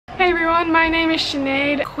everyone, my name is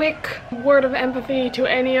Sinead. Quick word of empathy to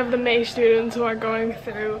any of the May students who are going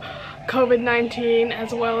through COVID-19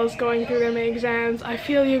 as well as going through their May exams. I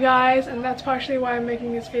feel you guys, and that's partially why I'm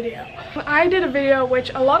making this video. I did a video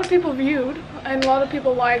which a lot of people viewed and a lot of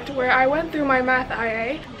people liked, where I went through my math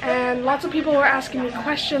IA and lots of people were asking me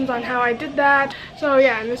questions on how I did that. So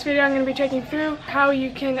yeah, in this video I'm going to be taking through how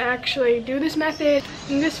you can actually do this method.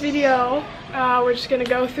 In this video we're just going to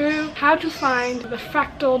go through how to find the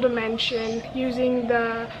fractal dimension using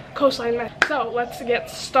the coastline method. So let's get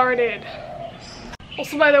started.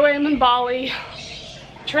 Also, by the way, I'm in Bali,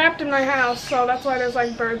 trapped in my house, so that's why there's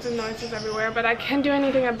like birds and noises everywhere, but I can't do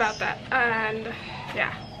anything about that. And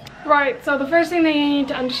yeah. Right, so the first thing that you need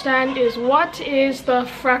to understand is what is the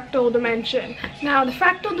fractal dimension. Now, the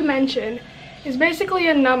fractal dimension is basically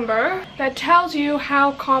a number that tells you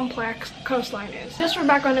how complex the coastline is. Just for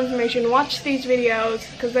background information, watch these videos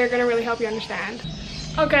because they're going to really help you understand.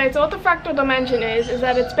 Okay, so what the fractal dimension is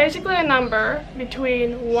that it's basically a number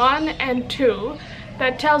between 1 and 2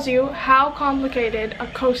 that tells you how complicated a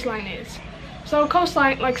coastline is. So a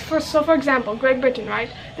coastline, like for example, Great Britain, right?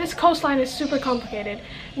 This coastline is super complicated.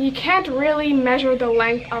 You can't really measure the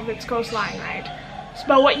length of its coastline, right?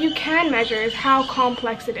 But what you can measure is how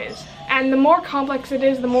complex it is. And the more complex it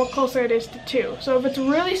is, the more closer it is to 2. So if it's a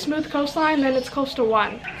really smooth coastline, then it's close to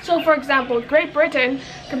 1. So for example, Great Britain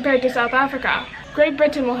compared to South Africa. Great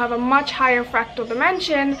Britain will have a much higher fractal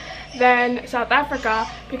dimension than South Africa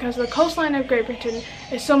because the coastline of Great Britain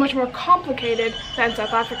is so much more complicated than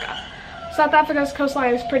South Africa. South Africa's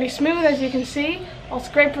coastline is pretty smooth, as you can see,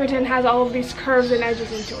 whilst Great Britain has all of these curves and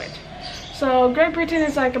edges into it. So Great Britain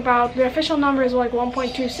is like about, the official number is like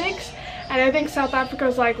 1.26, and I think South Africa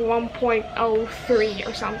is like 1.03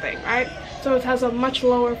 or something, right? So it has a much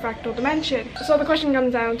lower fractal dimension. So the question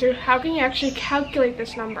comes down to, how can you actually calculate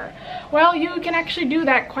this number? Well, you can actually do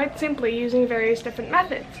that quite simply using various different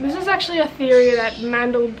methods. This is actually a theory that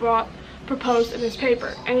Mandelbrot proposed in his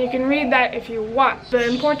paper, and you can read that if you want. The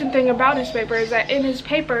important thing about his paper is that in his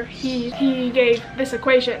paper he gave this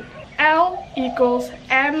equation: L equals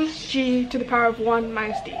mg to the power of 1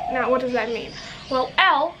 minus d. Now what does that mean? Well,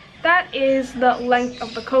 L, that is the length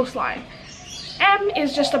of the coastline. M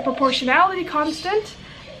is just a proportionality constant,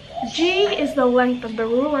 G is the length of the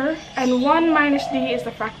ruler, and 1 minus D is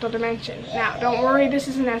the fractal dimension. Now, don't worry, this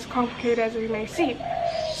isn't as complicated as it may seem.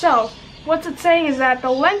 So, what's it saying is that the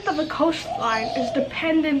length of the coastline is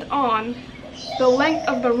dependent on the length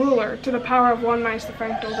of the ruler to the power of 1 minus the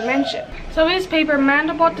fractal dimension. So in his paper,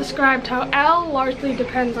 Mandelbrot described how L largely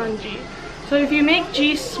depends on G. So if you make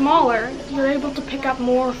G smaller, you're able to pick up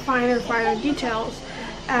more finer details,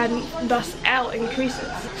 and thus L increases.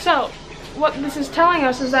 So what this is telling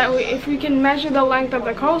us is that if we can measure the length of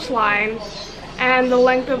the coastline and the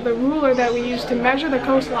length of the ruler that we use to measure the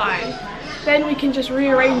coastline, then we can just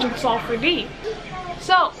rearrange and solve for D.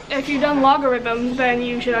 So if you've done logarithms, then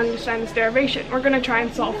you should understand this derivation. We're going to try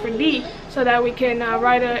and solve for D so that we can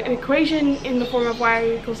write an equation in the form of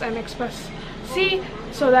y equals mx plus c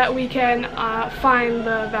so that we can find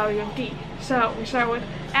the value of D. So we start with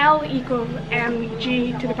L equals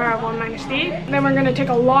mg to the power of 1 minus d. Then we're going to take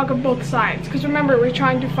a log of both sides, because remember, we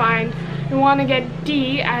want to get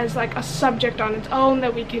d as like a subject on its own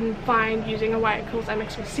that we can find using a y equals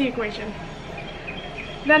mx plus c equation.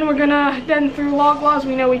 Then we're gonna, through log laws,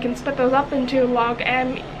 we know we can split those up into log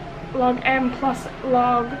m plus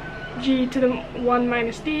log g to the 1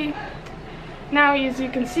 minus d. Now, as you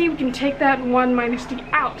can see, we can take that 1 minus d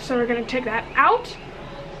out. So we're going to take that out,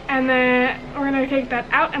 and then we're going to take that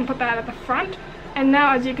out and put that at the front. And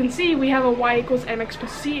now, as you can see, we have a y equals mx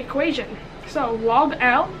plus c equation. So log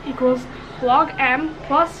L equals log m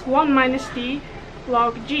plus 1 minus d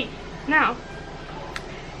log g. Now,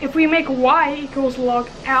 if we make y equals log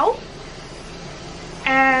L,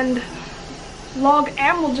 and log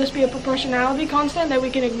m will just be a proportionality constant that we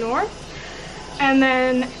can ignore, and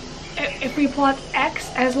then if we plot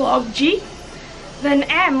x as log g, then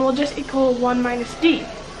m will just equal 1 minus d.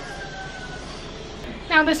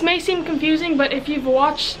 Now this may seem confusing, but if you've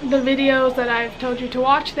watched the videos that I've told you to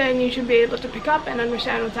watch, then you should be able to pick up and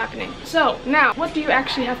understand what's happening. So now, what do you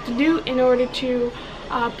actually have to do in order to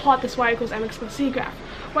plot this y equals mx plus c graph?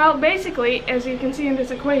 Well, basically, as you can see in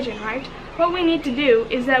this equation, right, what we need to do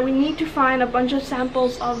is that we need to find a bunch of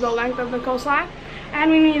samples of the length of the coastline, and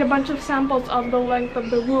we need a bunch of samples of the length of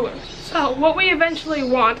the ruler. So what we eventually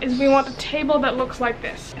want is we want a table that looks like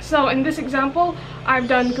this. So in this example, I've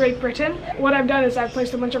done Great Britain. What I've done is I've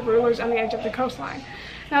placed a bunch of rulers on the edge of the coastline.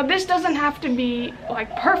 Now this doesn't have to be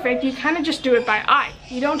like perfect, you kind of just do it by eye.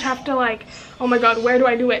 You don't have to like, oh my god, where do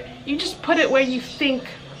I do it? You just put it where you think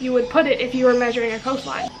you would put it if you were measuring a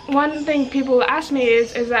coastline. One thing people ask me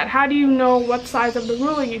is that how do you know what size of the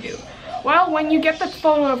ruler you do? Well, when you get the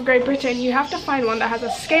photo of Great Britain, you have to find one that has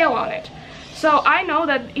a scale on it. So I know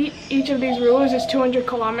that each of these rulers is 200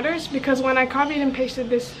 kilometers because when I copied and pasted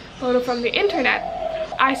this photo from the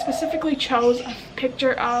internet, I specifically chose a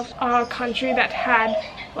picture of a country that had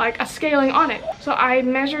like a scaling on it. So I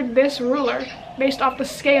measured this ruler based off the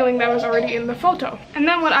scaling that was already in the photo. And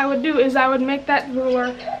then what I would do is I would make that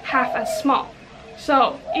ruler half as small.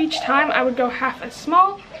 So each time I would go half as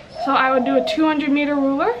small. So I would do a 200-meter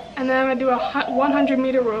ruler, and then I would do a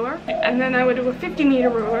 100-meter ruler, and then I would do a 50-meter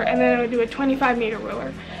ruler, and then I would do a 25-meter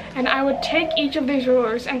ruler. And I would take each of these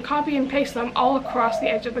rulers and copy and paste them all across the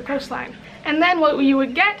edge of the coastline. And then what you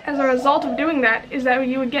would get as a result of doing that is that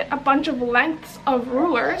you would get a bunch of lengths of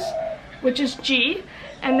rulers, which is G,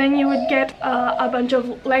 and then you would get a bunch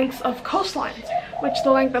of lengths of coastlines, which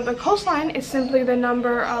the length of the coastline is simply the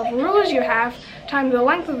number of rulers you have times the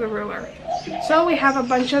length of the ruler. So we have a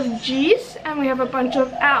bunch of G's and we have a bunch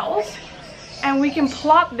of L's, and we can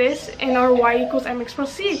plot this in our y equals mx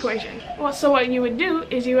plus c equation. Well, so what you would do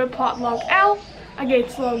is you would plot log L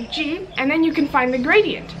against log G, and then you can find the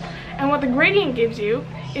gradient. And what the gradient gives you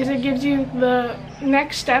is it gives you the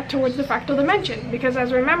next step towards the fractal dimension, because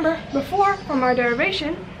as remember before from our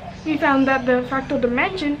derivation, we found that the fractal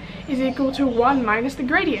dimension is equal to 1 minus the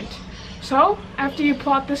gradient. So after you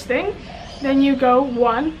plot this thing, then you go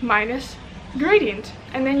 1 minus gradient,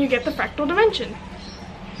 and then you get the fractal dimension.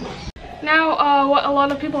 Now what a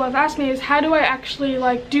lot of people have asked me is how do I actually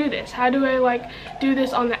like do this? How do I like do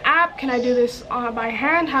this on the app? Can I do this by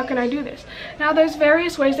hand? How can I do this? Now there's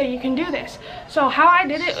various ways that you can do this. So how I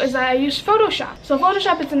did it is that I used Photoshop. So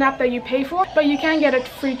Photoshop is an app that you pay for, but you can get a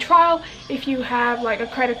free trial if you have like a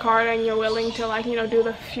credit card and you're willing to like, you know, do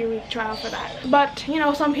the few-week trial for that. But you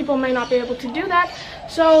know, some people may not be able to do that,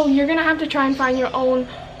 so you're gonna have to try and find your own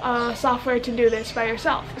software to do this by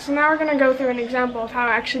yourself. So now we're going to go through an example of how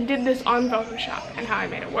I actually did this on Photoshop and how I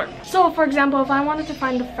made it work. So for example, if I wanted to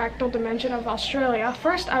find the fractal dimension of Australia,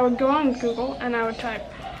 first I would go on Google and I would type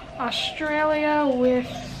Australia with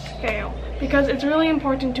scale, because it's really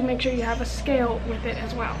important to make sure you have a scale with it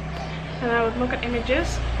as well. And I would look at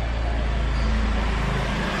images.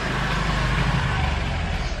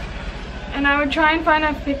 And I would try and find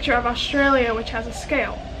a picture of Australia which has a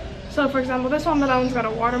scale. So for example, this one, but that one's got a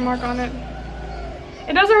watermark on it.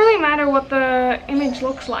 It doesn't really matter what the image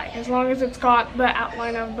looks like as long as it's got the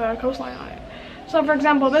outline of the coastline on it. So for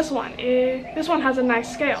example, this one has a nice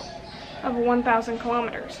scale of 1,000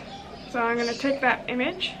 kilometers. So I'm going to take that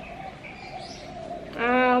image.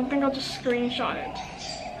 I think I'll just screenshot it.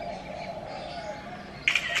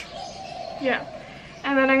 Yeah.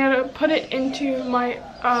 And then I'm going to put it into my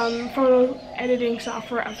photo editing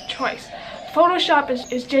software of choice. Photoshop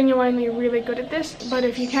is genuinely really good at this, but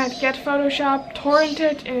if you can't get Photoshop, torrent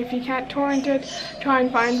it, and if you can't torrent it, try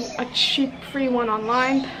and find a cheap free one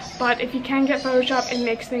online. But if you can get Photoshop, it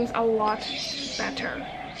makes things a lot better.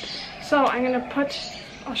 So I'm going to put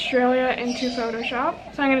Australia into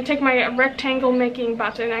Photoshop. So I'm going to take my rectangle making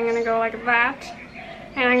button, I'm going to go like that,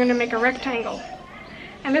 and I'm going to make a rectangle.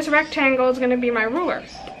 And this rectangle is going to be my ruler.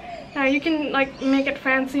 Now you can like make it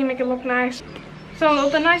fancy, make it look nice. So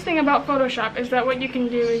the nice thing about Photoshop is that what you can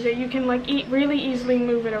do is that you can like really easily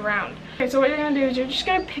move it around. Okay, so what you're going to do is you're just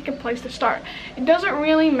going to pick a place to start. It doesn't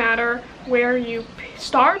really matter where you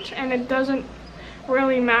start, and it doesn't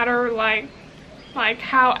really matter like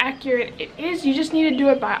how accurate it is. You just need to do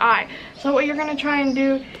it by eye. So what you're going to try and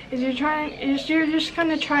do is you're just going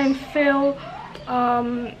to try and fill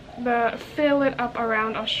it up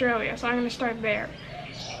around Australia. So I'm going to start there.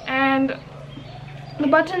 And the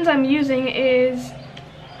buttons I'm using is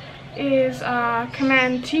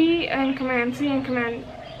Command T and Command C and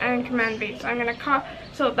Command V. So I'm gonna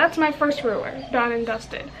so that's my first ruler, done and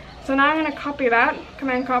dusted. So now I'm gonna copy that,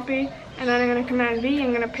 Command Copy, and then I'm gonna Command V.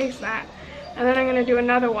 I'm gonna paste that, and then I'm gonna do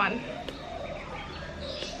another one.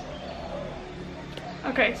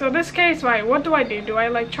 Okay, so this case, right? What do? Do I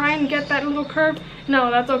like try and get that little curve? No,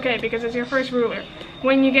 that's okay because it's your first ruler.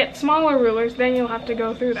 When you get smaller rulers, then you'll have to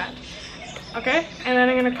go through that. Okay, and then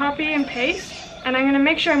I'm going to copy and paste, and I'm going to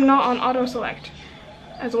make sure I'm not on auto select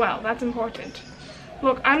as well. That's important.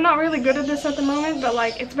 Look, I'm not really good at this at the moment, but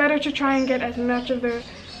like it's better to try and get as much of the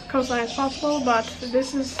coastline as possible, but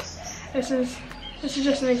this is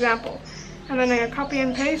just an example. And then I'm going to copy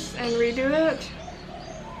and paste and redo it.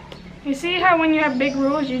 You see how when you have big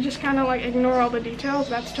rulers, you just kind of like ignore all the details?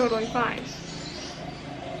 That's totally fine.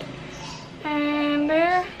 And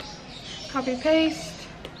there, copy paste.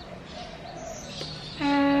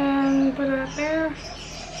 And put it up there.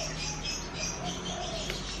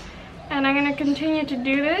 And I'm going to continue to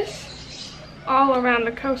do this all around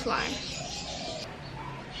the coastline.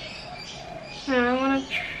 And I want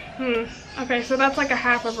to, okay, so that's like a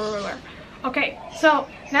half of a ruler. Okay, so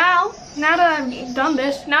now that I've done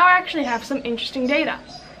this, now I actually have some interesting data.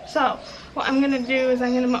 So what I'm going to do is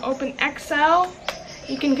I'm going to open Excel.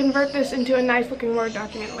 You can convert this into a nice looking Word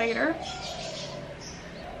document later.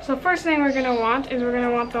 So first thing we're going to want is we're going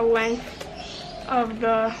to want the length of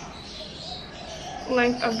the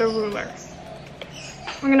ruler.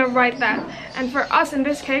 We're going to write that. And for us in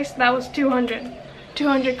this case, that was 200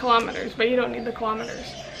 kilometers, but you don't need the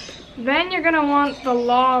kilometers. Then you're going to want the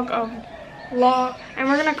log, and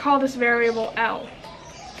we're going to call this variable L.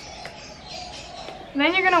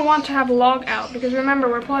 Then you're going to want to have log out, because remember,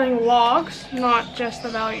 we're plotting logs, not just the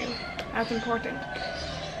value. That's important.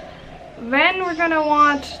 Then we're going to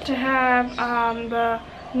want to have the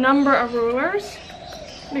number of rulers,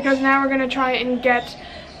 because now we're going to try and get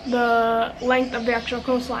the length of the actual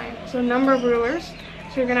coastline. So number of rulers,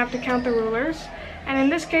 so you're going to have to count the rulers. And in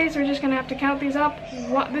this case, we're just going to have to count these up.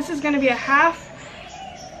 This is going to be a half.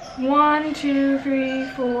 1, 2, 3,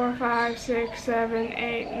 4, 5, 6, 7,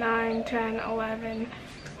 8, 9, 10, 11.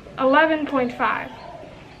 11.5.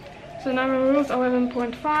 So number of rulers,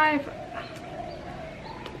 11.5.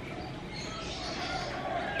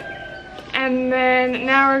 And then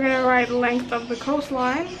now we're going to write length of the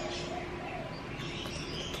coastline.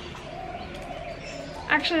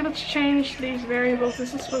 Actually, let's change these variables.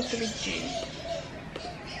 This is supposed to be G.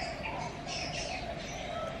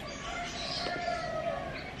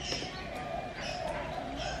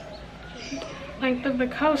 Length of the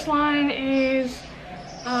coastline is,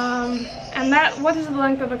 what is the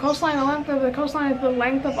length of the coastline? The length of the coastline is the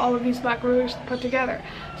length of all of these black rulers put together.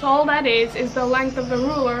 So all that is the length of the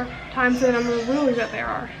ruler times the number of rulers that there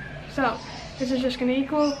are. So this is just going to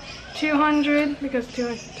equal 200, because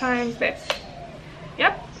 2 times this.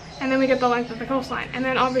 Yep. And then we get the length of the coastline. And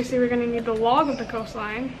then obviously we're going to need the log of the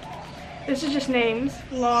coastline. This is just names,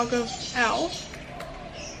 log of L,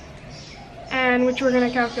 and which we're going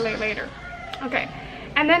to calculate later. Okay,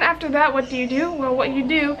 and then after that, what do you do? Well, what you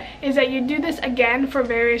do is that you do this again for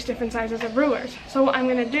various different sizes of rulers. So what I'm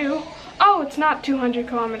going to do, oh, it's not 200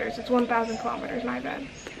 kilometers, it's 1,000 kilometers, my bad.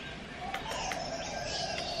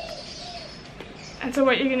 And so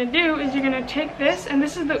what you're going to do is you're going to take this, and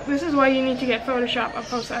this is why you need to get Photoshop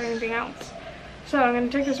opposed to anything else. So I'm going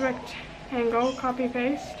to take this rectangle, copy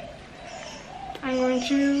paste. I'm going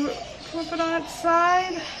to flip it on its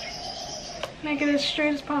side, make it as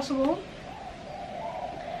straight as possible.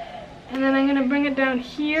 And then I'm going to bring it down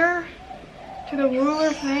here to the ruler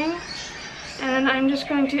thing. And then I'm just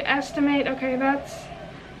going to estimate, okay, that's,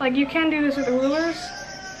 like, you can do this with the rulers.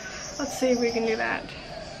 Let's see if we can do that.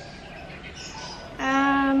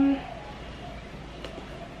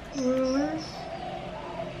 Rulers.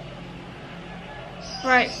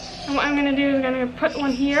 Right, and what I'm going to do is I'm going to put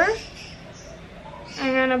one here.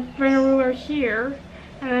 I'm going to bring a ruler here.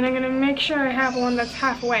 And then I'm going to make sure I have one that's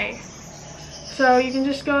halfway. So you can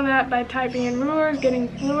just go that by typing in rulers, getting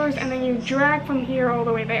rulers, and then you drag from here all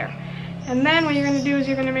the way there. And then what you're going to do is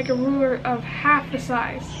you're going to make a ruler of half the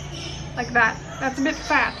size, like that. That's a bit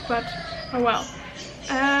fat, but oh well.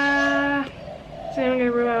 So I'm going to get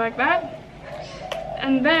a ruler like that.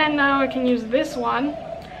 And then now I can use this one,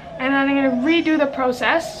 and then I'm going to redo the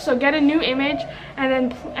process. So get a new image,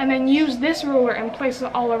 and then use this ruler and place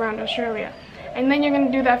it all around Australia. And then you're going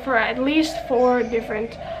to do that for at least 4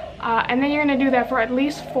 different.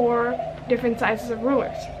 Sizes of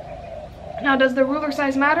rulers. Now, does the ruler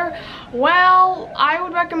size matter? Well, I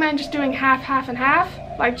would recommend just doing half, half, and half,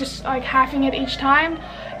 like just like halving it each time.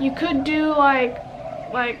 You could do like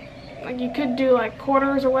you could do like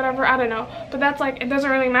quarters or whatever. I don't know, but that's like, it doesn't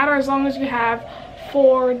really matter as long as you have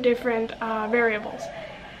 4 different variables.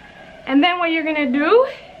 And then what you're gonna do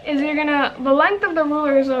is the length of the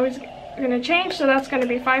ruler is always going to change, so that's going to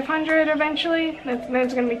be 500 eventually, then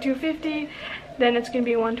it's going to be 250, then it's going to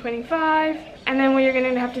be 125, and then what you're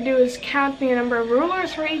going to have to do is count the number of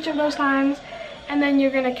rulers for each of those times, and then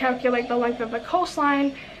you're going to calculate the length of the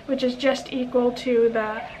coastline, which is just equal to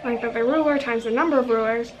the length of the ruler times the number of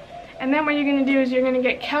rulers. And then what you're going to do is you're going to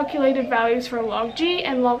get calculated values for log G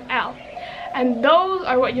and log L, and those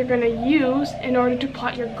are what you're going to use in order to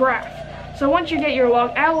plot your graph. So once you get your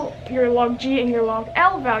log L, your log G, and your log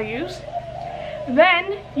L values,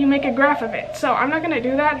 then you make a graph of it. So I'm not going to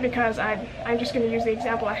do that because I'm just going to use the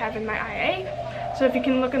example I have in my IA. So if you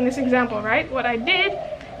can look in this example, right, what I did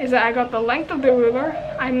is that I got the length of the ruler,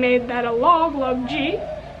 I made that a log G,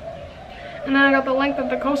 and then I got the length of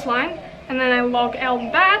the coastline, and then I log L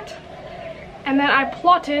that, and then I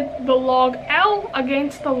plotted the log L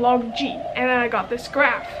against the log G, and then I got this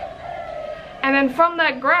graph. And then from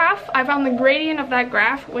that graph, I found the gradient of that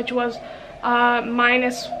graph, which was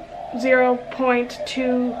minus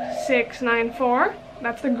 0.2694.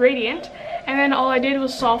 That's the gradient. And then all I did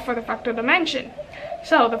was solve for the fractal dimension.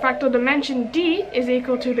 So the fractal dimension D is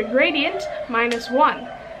equal to the gradient minus 1.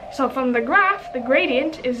 So from the graph, the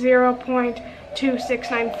gradient is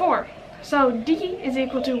 0.2694. So D is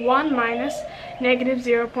equal to 1 minus negative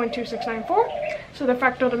 0.2694. So the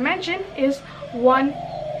fractal dimension is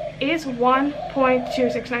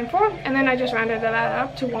 1.2694, and then I just rounded that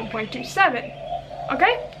up to 1.27.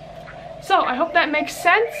 Okay? So I hope that makes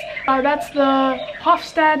sense. That's the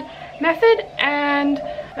Hofstad method, and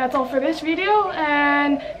that's all for this video.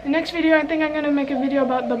 And the next video, I think I'm going to make a video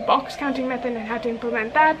about the box counting method and how to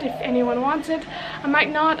implement that if anyone wants it. I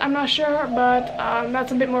might not, I'm not sure, but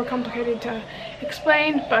that's a bit more complicated to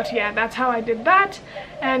explain. But yeah, that's how I did that.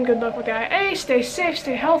 And good luck with the IA. Stay safe,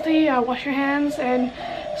 stay healthy, wash your hands, and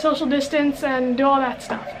social distance, and do all that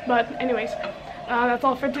stuff. But anyways, that's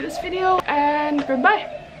all for this video, and goodbye.